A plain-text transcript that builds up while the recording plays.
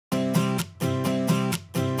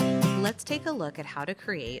let's take a look at how to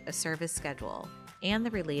create a service schedule and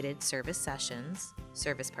the related service sessions,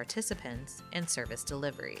 service participants, and service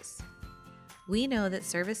deliveries. We know that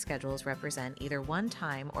service schedules represent either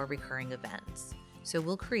one-time or recurring events, so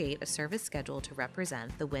we'll create a service schedule to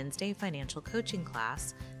represent the Wednesday financial coaching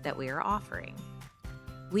class that we are offering.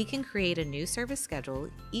 We can create a new service schedule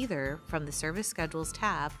either from the Service Schedules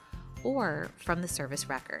tab or from the service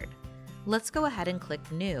record. Let's go ahead and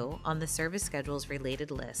click New on the service schedules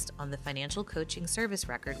related list on the financial coaching service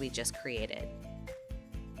record we just created.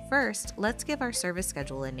 First, let's give our service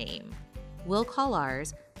schedule a name. We'll call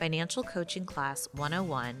ours Financial Coaching Class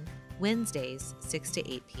 101, Wednesdays, 6 to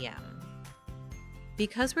 8 p.m.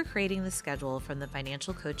 Because we're creating the schedule from the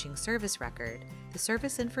financial coaching service record, the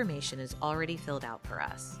service information is already filled out for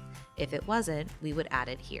us. If it wasn't, we would add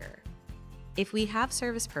it here. If we have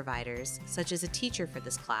service providers, such as a teacher for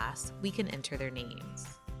this class, we can enter their names.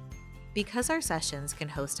 Because our sessions can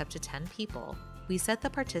host up to 10 people, we set the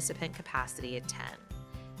participant capacity at 10.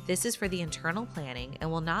 This is for the internal planning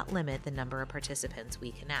and will not limit the number of participants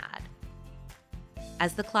we can add.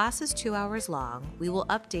 As the class is 2 hours long, we will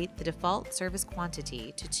update the default service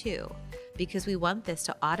quantity to 2 because we want this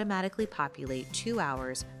to automatically populate 2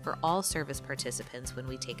 hours for all service participants when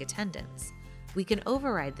we take attendance. We can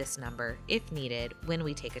override this number, if needed, when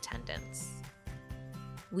we take attendance.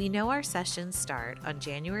 We know our sessions start on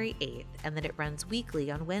January 8th and that it runs weekly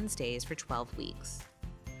on Wednesdays for 12 weeks.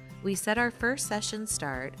 We set our first session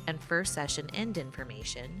start and first session end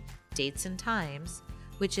information, dates and times,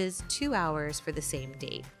 which is 2 hours for the same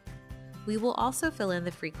date. We will also fill in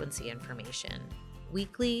the frequency information,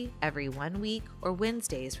 weekly, every 1 week, or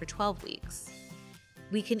Wednesdays for 12 weeks.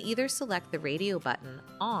 We can either select the radio button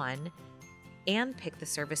on and pick the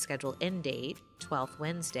service schedule end date, 12th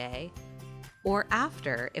Wednesday, or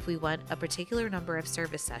after if we want a particular number of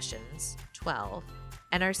service sessions, 12,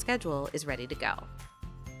 and our schedule is ready to go.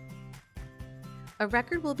 A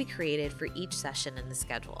record will be created for each session in the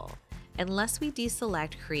schedule, unless we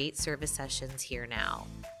deselect Create Service Sessions here now.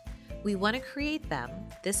 We want to create them.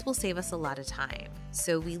 This will save us a lot of time,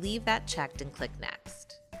 so we leave that checked and click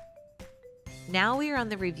Next. Now we are on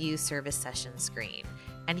the Review Service Sessions screen,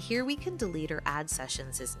 and here we can delete or add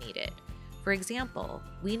sessions as needed. For example,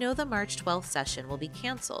 we know the March 12th session will be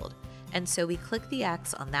canceled, and so we click the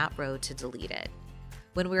X on that row to delete it.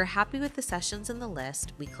 When we are happy with the sessions in the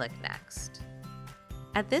list, we click Next.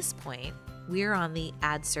 At this point, we are on the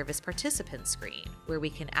Add Service Participants screen, where we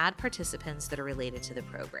can add participants that are related to the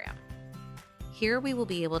program. Here we will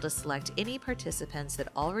be able to select any participants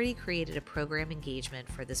that already created a program engagement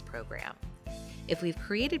for this program. If we've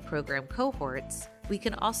created program cohorts, we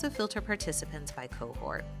can also filter participants by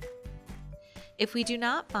cohort. If we do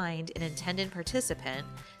not find an intended participant,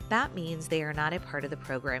 that means they are not a part of the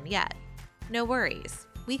program yet. No worries.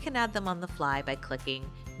 We can add them on the fly by clicking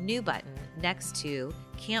New button next to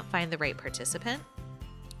Can't Find the Right Participant.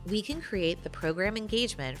 We can create the program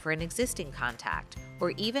engagement for an existing contact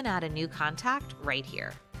or even add a new contact right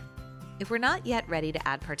here. If we're not yet ready to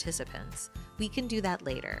add participants, we can do that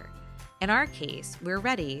later. In our case, we're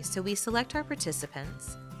ready, so we select our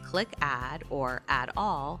participants, click Add or Add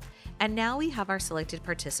All, and now we have our selected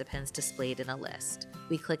participants displayed in a list.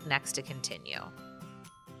 We click Next to continue.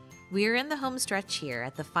 We are in the home stretch here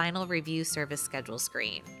at the final Review Service Schedule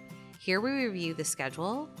screen. Here we review the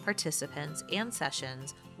schedule, participants, and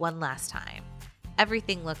sessions one last time.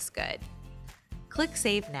 Everything looks good. Click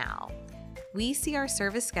Save Now. We see our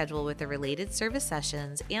service schedule with the related service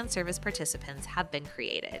sessions and service participants have been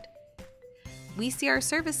created. We see our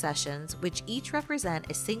service sessions, which each represent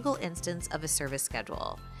a single instance of a service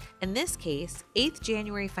schedule. In this case, 8th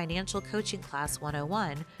January Financial Coaching Class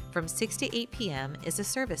 101 from 6 to 8 p.m. is a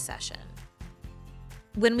service session.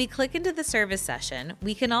 When we click into the service session,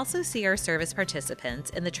 we can also see our service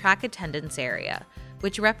participants in the Track Attendance area,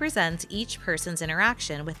 which represents each person's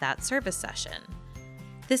interaction with that service session.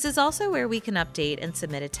 This is also where we can update and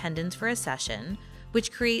submit attendance for a session,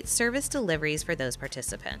 which creates service deliveries for those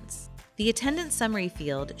participants. The attendance summary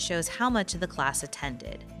field shows how much of the class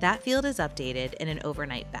attended. That field is updated in an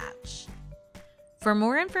overnight batch. For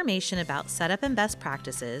more information about setup and best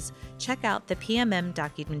practices, check out the PMM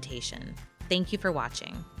documentation. Thank you for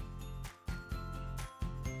watching.